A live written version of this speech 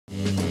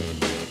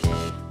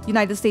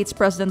United States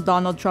President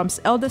Donald Trump's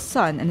eldest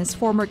son and his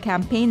former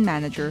campaign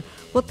manager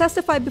will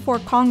testify before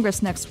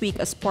Congress next week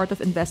as part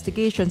of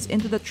investigations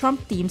into the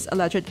Trump team's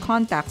alleged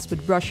contacts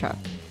with Russia.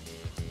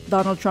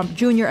 Donald Trump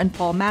Jr. and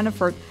Paul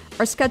Manafort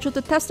are scheduled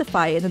to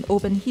testify in an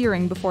open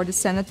hearing before the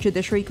Senate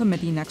Judiciary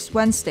Committee next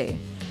Wednesday.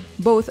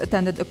 Both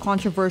attended a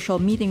controversial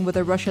meeting with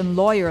a Russian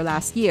lawyer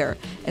last year,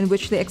 in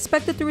which they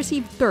expected to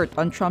receive dirt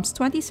on Trump's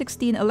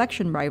 2016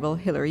 election rival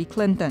Hillary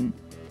Clinton.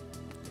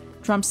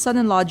 Trump's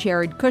son-in-law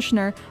Jared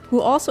Kushner,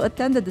 who also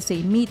attended the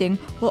same meeting,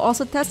 will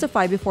also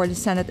testify before the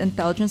Senate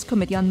Intelligence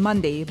Committee on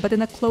Monday, but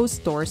in a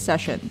closed-door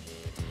session.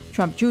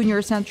 Trump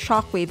Jr. sent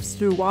shockwaves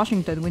through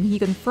Washington when he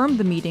confirmed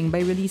the meeting by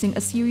releasing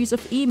a series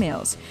of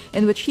emails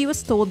in which he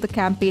was told the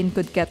campaign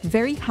could get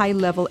very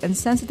high-level and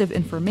sensitive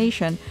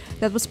information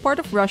that was part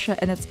of Russia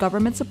and its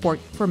government support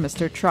for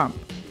Mr. Trump.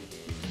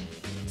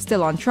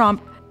 Still on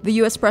Trump, the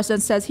U.S.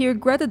 president says he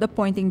regretted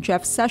appointing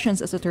Jeff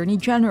Sessions as Attorney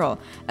General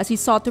as he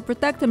sought to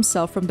protect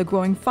himself from the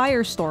growing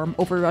firestorm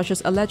over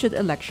Russia's alleged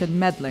election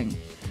meddling.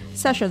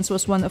 Sessions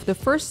was one of the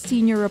first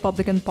senior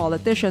Republican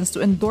politicians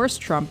to endorse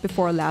Trump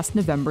before last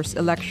November's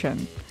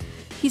election.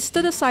 He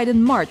stood aside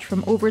in March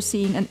from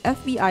overseeing an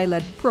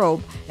FBI-led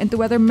probe into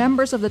whether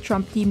members of the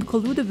Trump team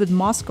colluded with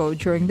Moscow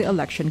during the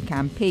election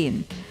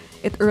campaign.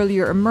 It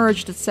earlier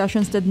emerged that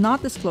Sessions did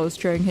not disclose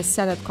during his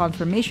Senate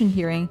confirmation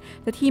hearing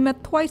that he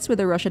met twice with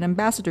the Russian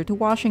ambassador to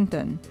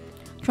Washington.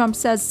 Trump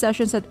says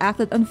Sessions had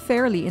acted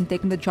unfairly in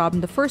taking the job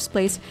in the first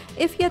place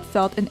if he had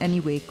felt in any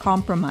way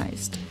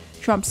compromised.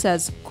 Trump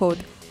says, quote,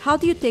 "How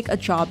do you take a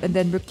job and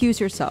then recuse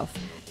yourself?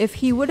 If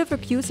he would have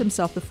recused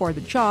himself before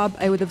the job,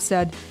 I would have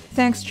said,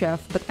 'Thanks,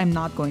 Jeff, but I'm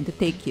not going to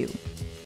take you.'"